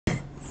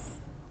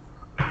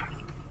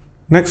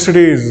Next it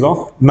is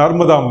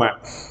Narmada Man.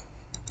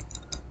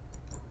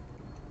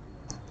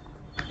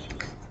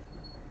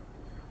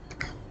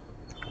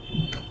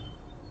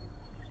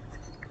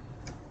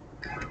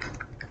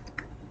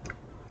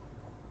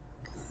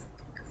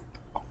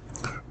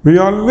 We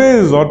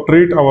always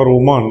treat our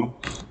woman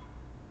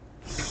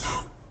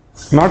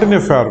not in a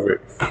fair way.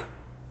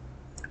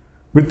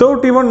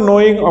 Without even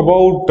knowing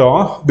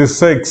about the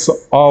sex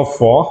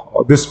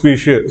of this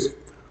species,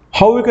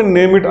 how we can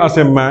name it as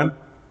a man?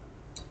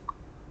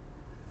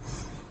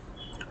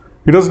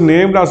 It was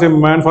named as a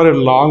man for a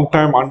long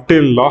time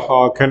until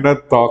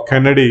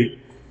Kennedy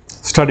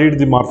studied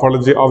the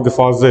morphology of the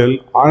fossil,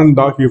 and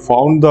he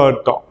found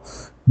that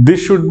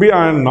this should be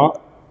an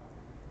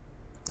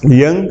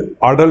young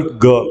adult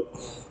girl.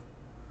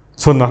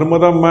 So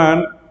Narmada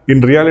Man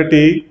in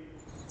reality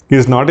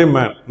is not a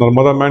man.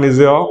 Narmada Man is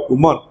a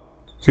woman.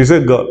 She is a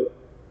girl.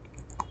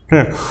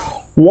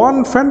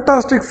 One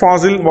fantastic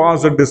fossil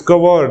was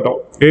discovered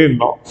in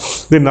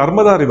the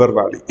Narmada River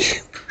Valley.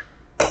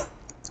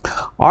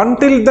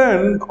 Until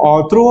then,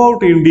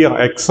 throughout India,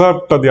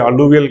 except the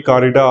alluvial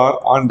corridor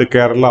and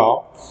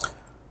Kerala,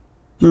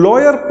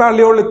 lower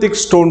Paleolithic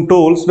stone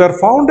tools were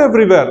found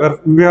everywhere.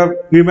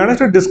 We managed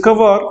to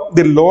discover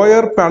the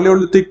lower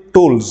Paleolithic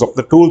tools,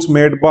 the tools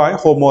made by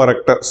Homo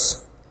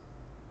erectus.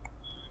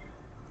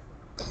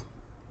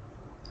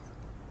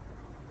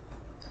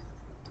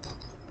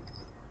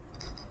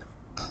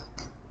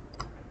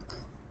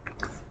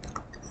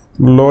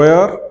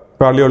 Lower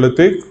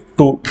Paleolithic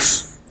tools.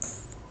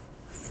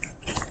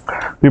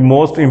 The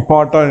most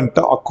important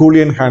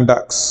Acheulean hand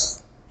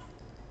axe.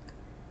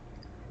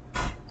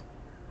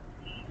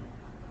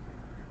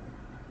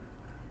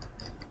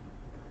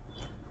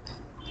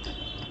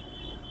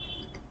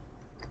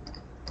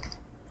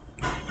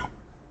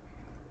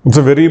 It's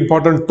a very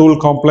important tool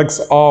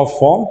complex of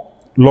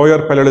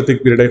lower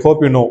Paleolithic period. I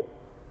hope you know.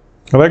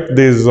 Correct?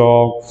 This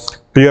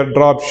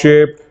teardrop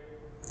shaped,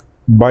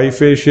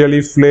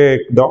 bifacially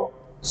flaked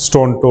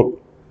stone tool.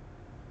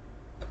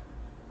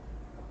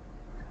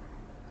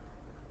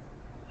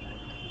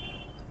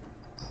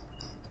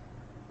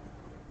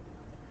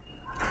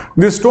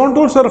 These stone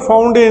tools are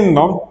found in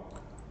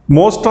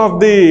most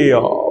of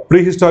the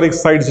prehistoric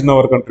sites in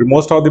our country,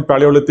 most of the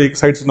Paleolithic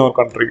sites in our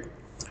country.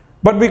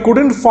 But we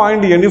couldn't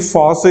find any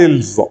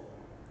fossils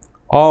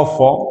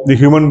of the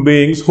human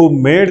beings who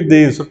made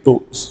these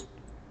tools.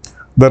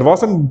 There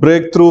was a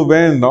breakthrough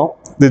when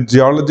the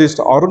geologist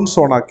Arun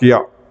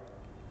Sonakia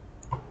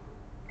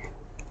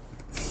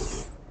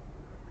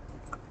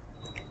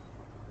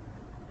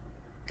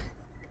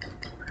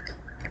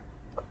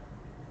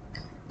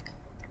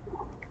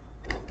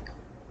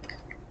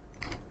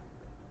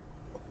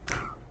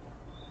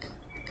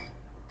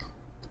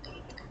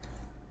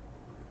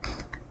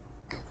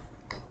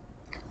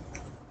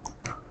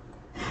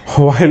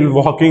while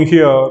walking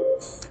here,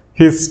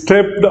 he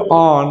stepped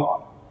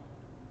on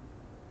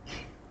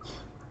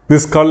the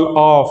skull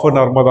of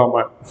Narmada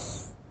Man.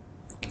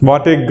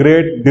 What a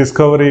great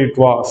discovery it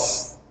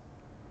was.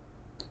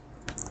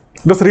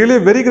 It was really a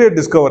very great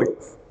discovery.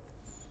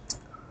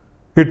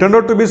 It turned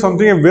out to be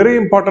something, a very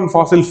important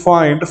fossil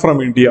find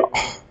from India.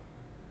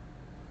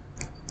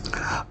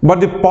 But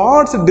the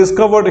parts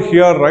discovered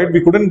here, right,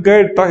 we couldn't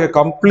get a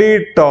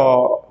complete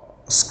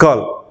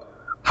skull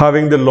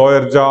having the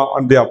lower jaw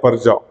and the upper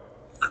jaw.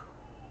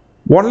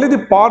 Only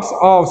the parts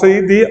of,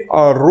 say, the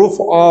roof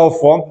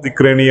of the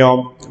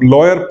cranium,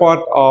 lower part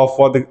of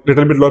the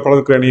little bit lower part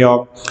of the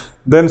cranium,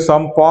 then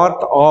some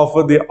part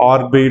of the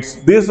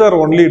orbits. These are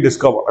only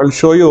discovered. I'll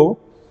show you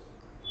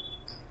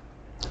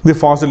the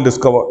fossil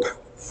discovered.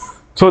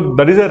 So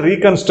that is a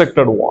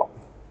reconstructed one.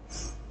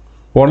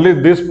 Only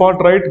this part,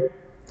 right?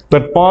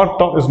 That part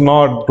is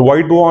not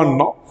white one.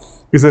 No,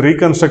 is a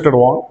reconstructed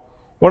one.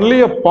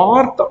 Only a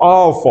part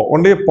of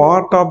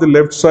the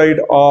left side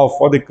of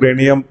the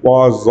cranium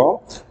was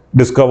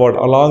discovered,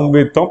 along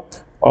with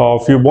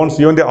few bones.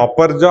 Even the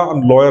upper jaw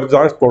and lower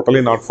jaw is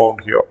totally not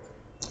found here.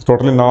 It's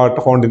totally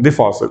not found in the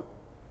fossil.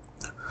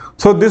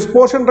 So this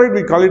portion, right,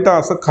 we call it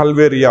as a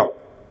calvaria.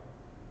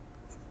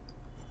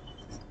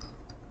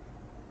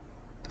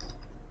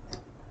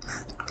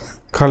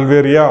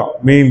 Calvaria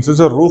means it's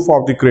a roof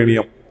of the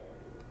cranium.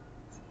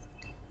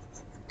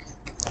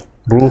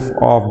 Roof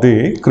of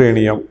the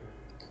cranium.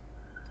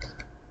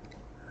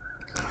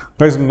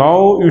 Guys,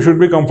 now you should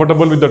be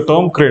comfortable with the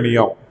term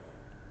cranium.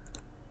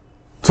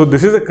 So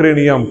this is a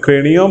cranium.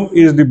 Cranium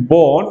is the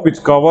bone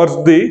which covers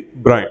the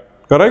brain,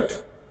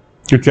 correct?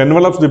 It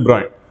envelops the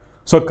brain.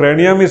 So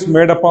cranium is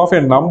made up of a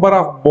number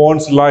of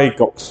bones, like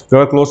there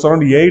are close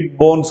around 8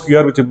 bones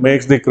here which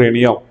makes the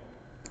cranium.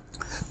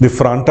 The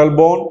frontal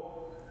bone,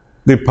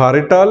 the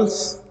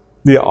parietals,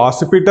 the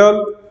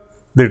occipital,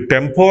 the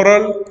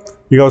temporal,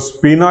 you have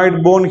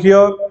sphenoid bone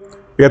here,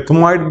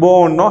 ethmoid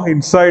bone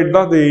inside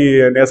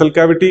the nasal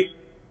cavity.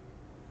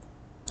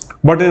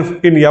 But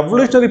in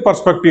evolutionary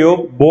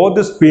perspective, both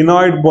the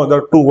sphenoid bone, there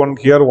are two, one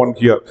here, one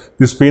here.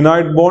 The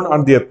sphenoid bone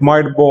and the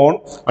ethmoid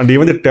bone and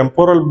even the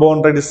temporal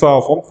bone, that is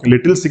of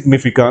little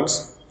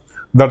significance.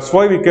 That's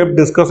why we kept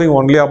discussing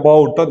only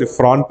about the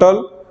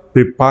frontal,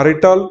 the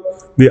parietal,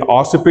 the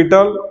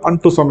occipital,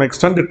 and to some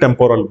extent the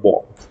temporal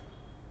bone.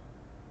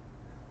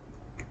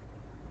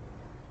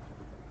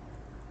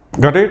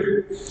 Got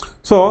it?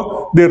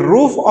 So the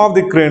roof of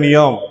the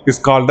cranium is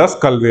called as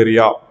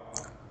calvaria.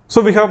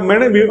 So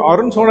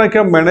Arun Sonak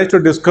have managed to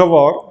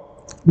discover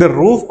the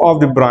roof of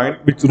the brain,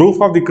 which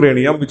roof of the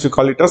cranium, which you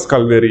call it as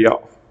calvaria.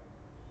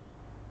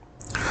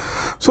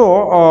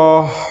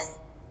 So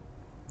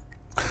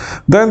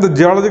then the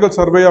Geological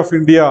Survey of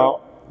India,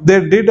 they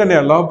did an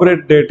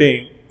elaborate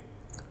dating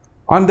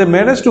and they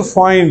managed to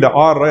find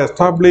or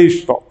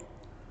establish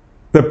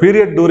the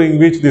period during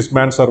which this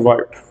man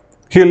survived.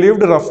 He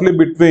lived roughly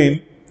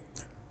between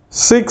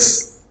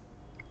 6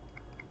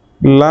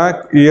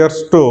 lakh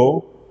years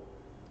to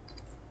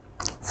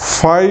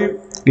 5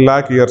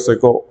 lakh years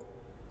ago.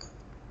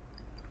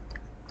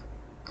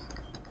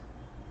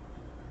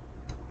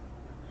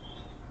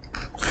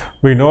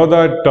 We know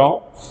that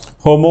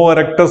Homo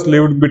erectus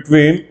lived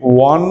between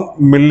 1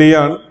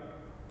 million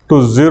to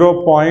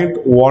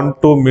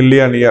 0.12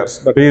 million years.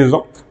 That is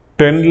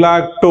 10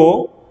 lakh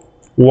to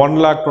 1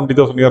 lakh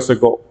 20,000 years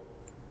ago.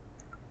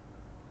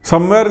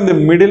 Somewhere in the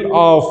middle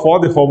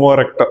of the Homo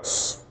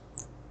erectus,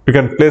 we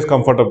can place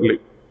comfortably.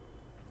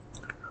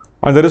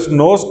 And there is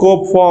no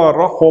scope for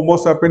Homo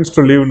sapiens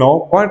to live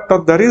now,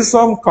 but there is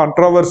some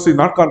controversy,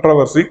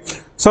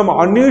 some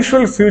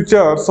unusual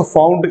features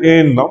found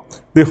in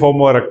the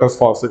Homo erectus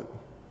fossil.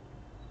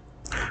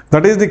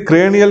 That is the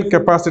cranial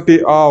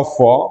capacity of,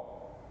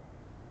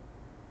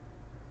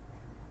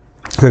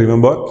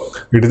 remember,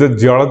 it is the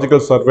Geological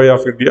Survey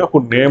of India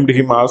who named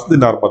him as the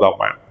Narmada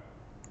Man.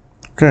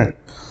 Okay.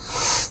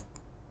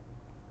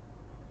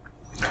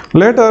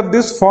 Later,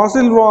 this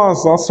fossil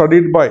was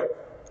studied by,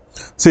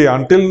 see,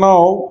 until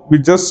now, we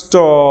just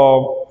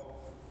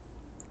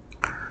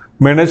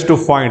managed to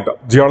find,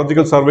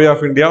 Geological Survey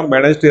of India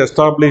managed to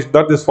establish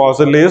that this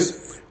fossil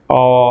is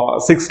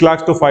 6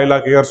 lakhs to 5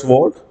 lakh years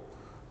old.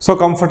 So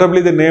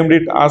comfortably they named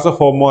it as a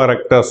Homo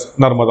erectus,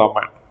 Narmada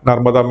Man.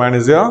 Narmada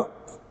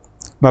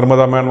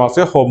Man was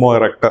a Homo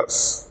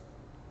erectus.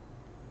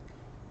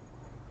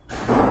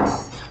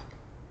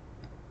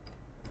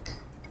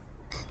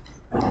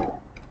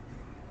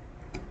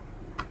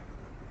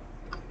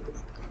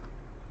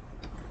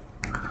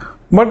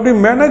 But we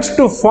managed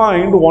to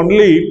find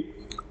only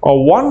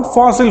one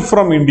fossil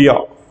from India.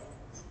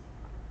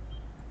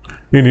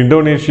 In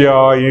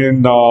Indonesia,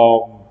 in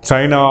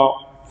China,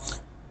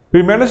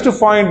 we managed to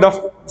find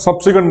a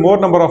subsequent more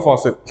number of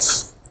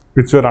fossils,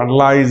 which were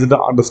analyzed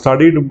and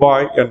studied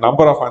by a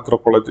number of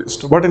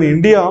anthropologists. But in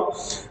India,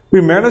 we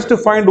managed to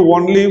find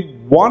only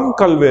one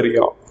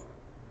calvaria.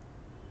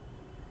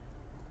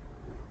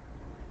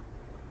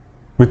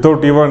 We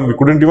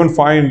couldn't even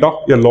find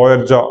a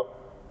lower jaw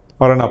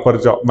or an upper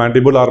jaw,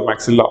 mandible or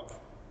maxilla.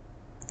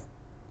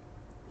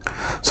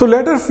 So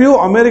later few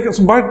Americans,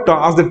 but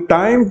as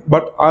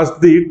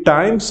the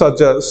time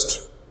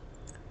suggests,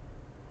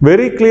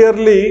 very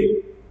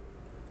clearly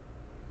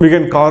we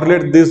can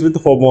correlate this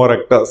with Homo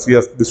erectus.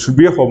 Yes, this should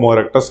be a Homo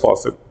erectus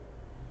fossil.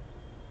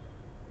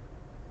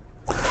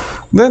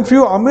 Then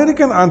few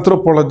American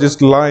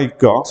anthropologists like,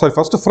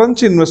 first a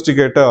French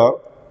investigator,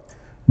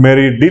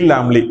 Mary de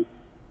Lamley,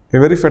 a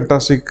very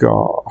fantastic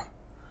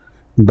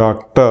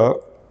doctor.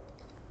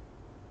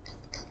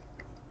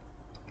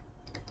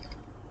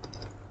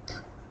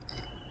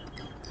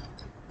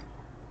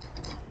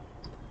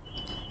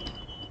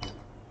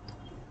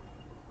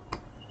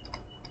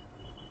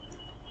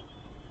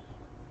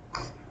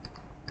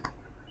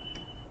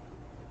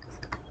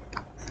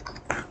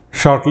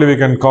 Shortly we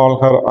can call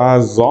her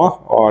as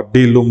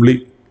D.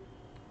 Lumley.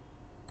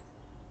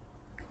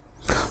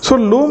 So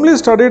Lumley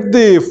studied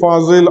the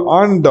fossil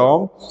and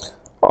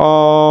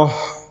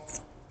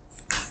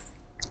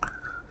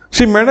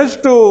she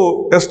managed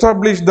to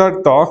establish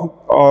that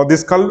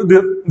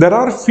there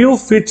are few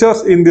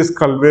features in this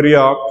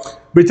calvaria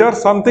which are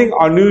something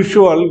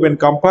unusual when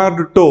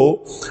compared to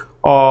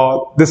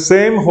the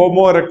same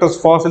Homo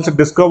erectus fossils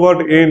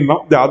discovered in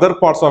the other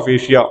parts of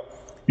Asia,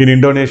 in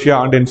Indonesia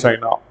and in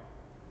China.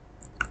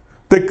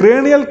 The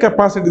cranial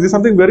capacity, this is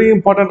something very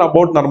important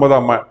about Narmada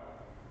Man.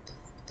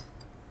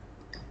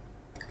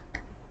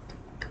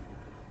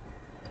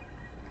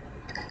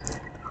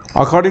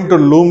 According to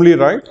Lumley,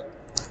 right,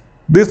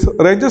 this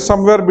ranges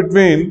somewhere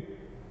between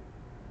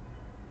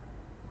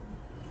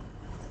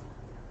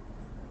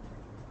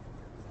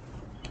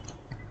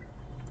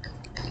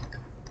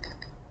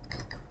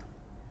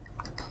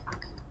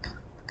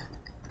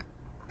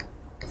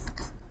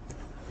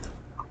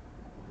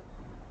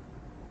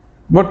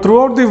but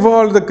throughout the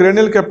world, the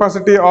cranial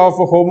capacity of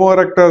Homo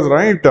erectus,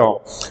 right,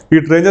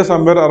 it ranges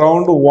somewhere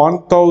around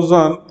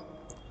 1000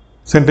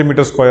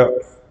 centimeters square.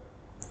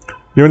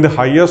 Even the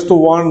highest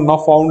one now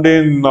found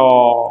in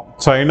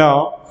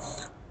China,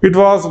 it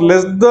was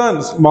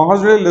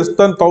marginally less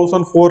than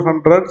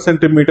 1400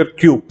 centimeter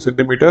cube.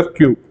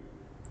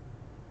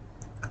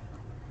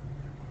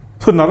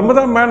 So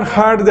Narmada Man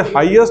had the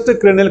highest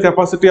cranial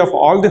capacity of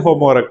all the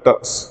Homo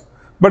erectus.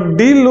 But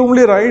D.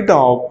 Lumley, right,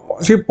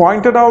 she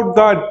pointed out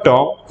that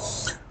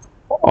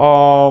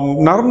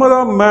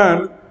Narmada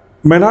Man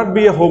may not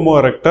be a Homo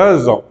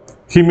erectus.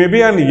 He may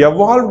be an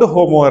evolved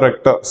Homo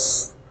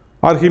erectus,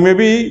 or he may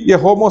be a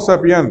Homo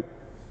sapien,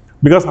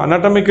 because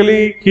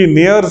anatomically he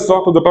nears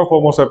to that of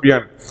Homo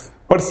sapien.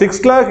 But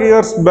 6 lakh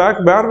years back,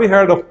 where we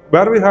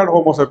had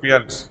Homo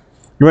sapiens,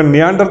 even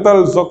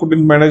Neanderthals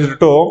couldn't manage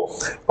to,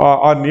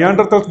 or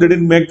Neanderthals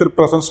didn't make their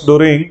presence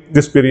during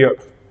this period.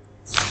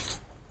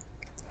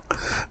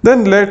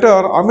 Then later,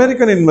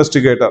 American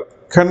investigator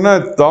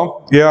Kenneth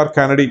A.R.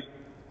 Kennedy,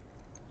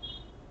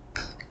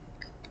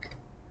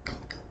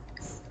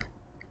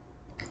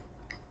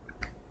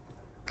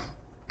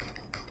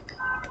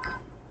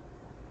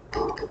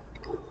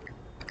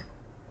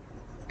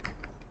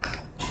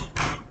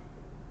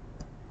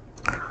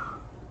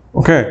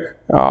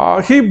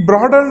 he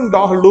broadened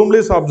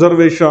Lumley's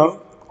observation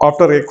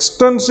after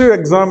extensive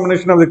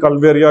examination of the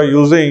calvaria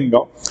using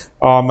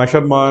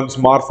measurements,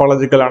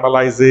 morphological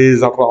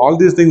analysis. After all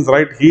these things,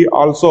 right, he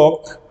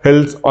also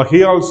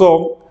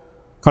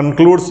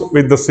concludes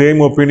with the same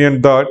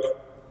opinion that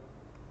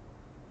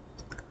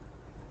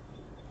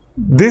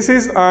this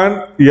is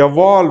an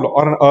evolved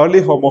or an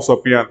early Homo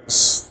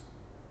sapiens.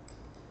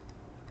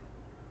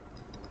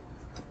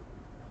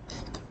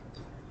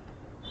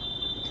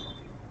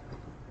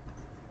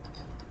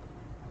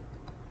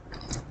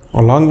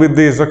 Along with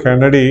this,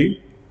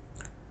 Kennedy,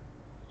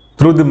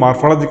 through the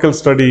morphological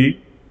study,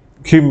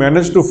 he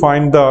managed to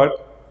find that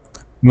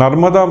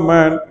Narmada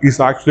Man is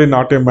actually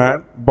not a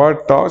man,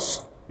 but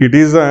it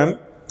is an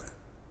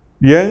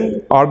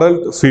young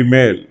adult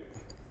female.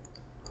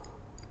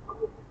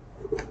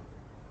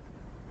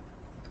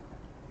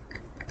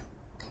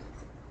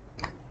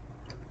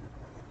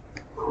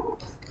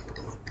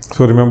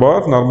 So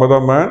remember,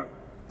 Narmada Man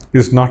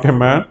is not a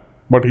man,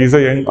 but he is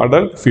a young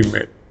adult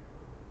female.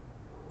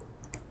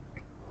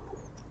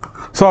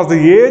 So as the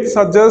age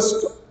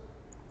suggests,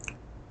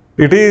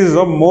 it is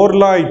more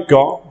like,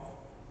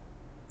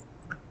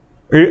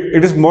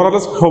 it is more or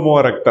less Homo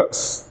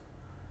erectus.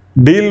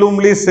 D.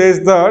 Lumley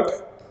says that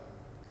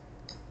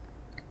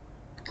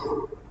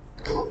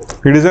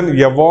it is an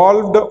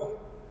evolved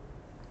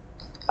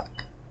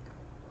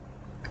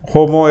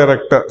Homo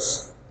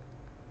erectus.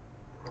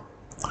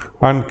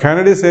 And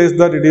Kennedy says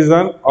that it is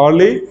an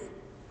early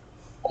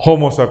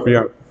Homo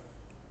sapien.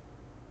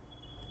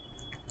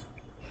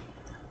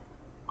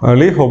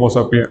 Early Homo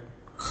sapien.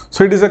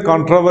 So it is a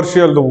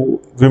controversial.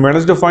 We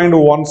managed to find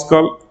one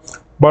skull,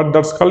 but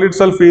that skull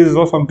itself is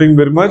something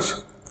very much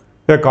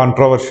a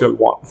controversial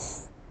one.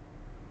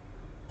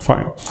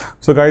 Fine.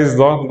 So guys,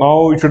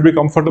 now you should be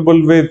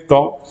comfortable with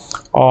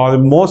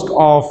most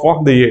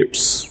of the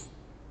apes.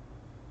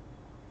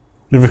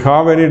 If you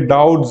have any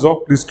doubts,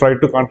 please try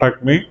to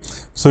contact me.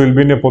 So we'll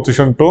be in a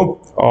position to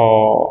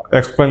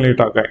explain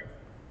it again.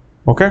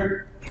 Okay.